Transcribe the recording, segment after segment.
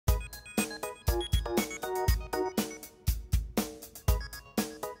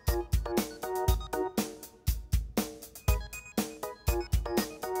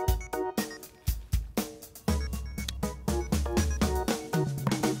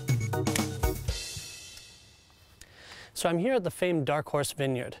So I'm here at the famed Dark Horse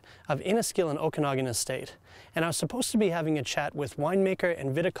Vineyard of Inniskill and Okanagan Estate, and I was supposed to be having a chat with winemaker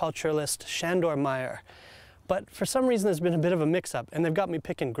and viticulturalist Shandor Meyer, but for some reason there's been a bit of a mix-up and they've got me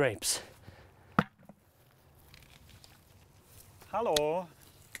picking grapes. Hello.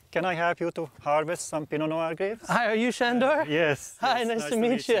 Can I help you to harvest some Pinot Noir grapes? Hi, are you Shandor? Yes. Hi, yes, nice to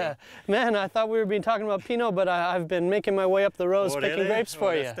meet you. Man, I thought we were being talking about Pinot, but I've been making my way up the rows picking really? grapes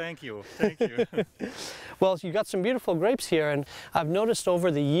for you. Yes, thank you, thank you. Well, you got some beautiful grapes here, and I've noticed over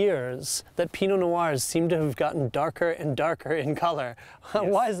the years that Pinot Noirs seem to have gotten darker and darker in color. Yes.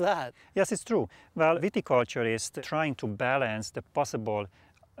 Why is that? Yes, it's true. Well, viticulturists trying to balance the possible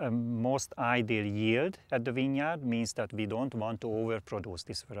most ideal yield at the vineyard means that we don't want to overproduce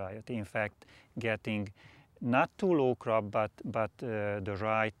this variety. In fact, getting not too low crop, but the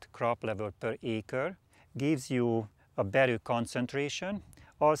right crop level per acre gives you a better concentration.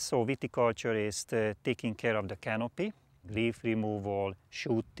 Also, viticulture is taking care of the canopy, leaf removal,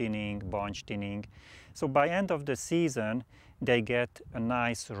 shoot thinning, bunch thinning. So by end of the season, they get a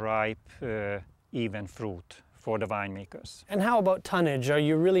nice, ripe, even fruit for the winemakers. And how about tonnage? Are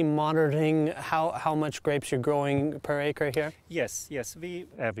you really monitoring how much grapes you're growing per acre here? Yes, we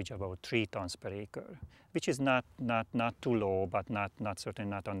average about 3 tons per acre, which is not too low, but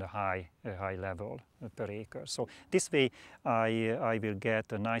certainly not on the high level per acre. So this way I will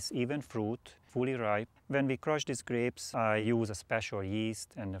get a nice even fruit, fully ripe. When we crush these grapes, I use a special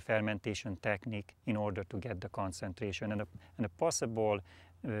yeast and a fermentation technique in order to get the concentration and a possible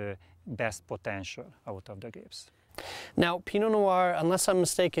best potential out of the grapes. Now, Pinot Noir, unless I'm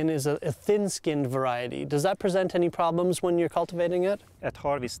mistaken, is a thin-skinned variety. Does that present any problems when you're cultivating it? At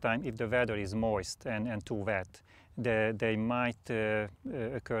harvest time, if the weather is moist and too wet, they might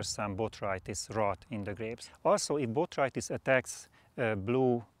occur some botrytis rot in the grapes. Also, if botrytis attacks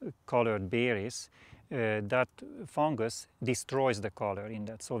blue-colored berries, that fungus destroys the color in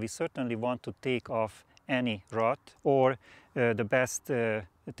that. So we certainly want to take off any rot, or the best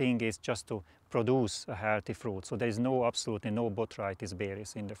thing is just to produce a healthy fruit. So there is absolutely no botrytis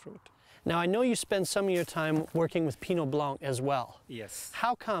berries in the fruit. Now I know you spend some of your time working with Pinot Blanc as well. Yes.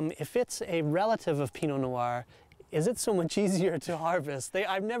 How come, if it's a relative of Pinot Noir, is it so much easier to harvest?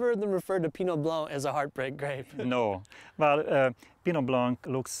 I've never heard them refer to Pinot Blanc as a heartbreak grape. No. Well, Pinot Blanc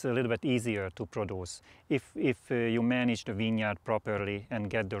looks a little bit easier to produce. If you manage the vineyard properly and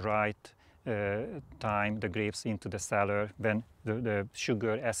get the right time the grapes into the cellar when the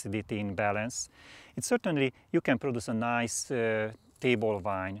sugar acidity in balance, you can produce a nice table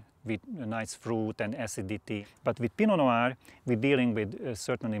wine with a nice fruit and acidity. But with Pinot Noir, we're dealing with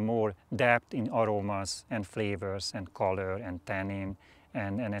certainly more depth in aromas and flavors and color and tannin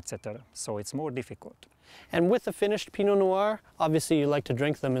and etc. So it's more difficult. And with the finished Pinot Noir, obviously you like to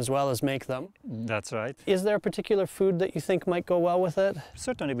drink them as well as make them. That's right. Is there a particular food that you think might go well with it?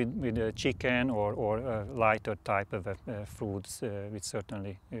 Certainly with chicken or a lighter type of foods, which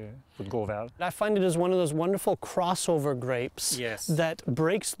certainly would go well. I find it is one of those wonderful crossover grapes. Yes. That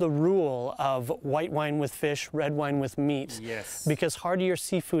breaks the rule of white wine with fish, red wine with meat. Yes. Because heartier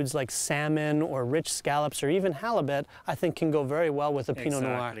seafoods like salmon or rich scallops or even halibut, I think can go very well with a Pinot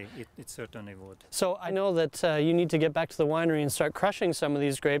Noir. Exactly, it certainly would. So I know that you need to get back to the winery and start crushing some of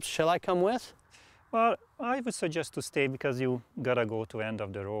these grapes. Shall I come with? Well, I would suggest to stay because you gotta go to end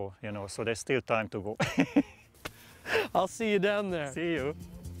of the row, so there's still time to go. I'll see you down there. See you.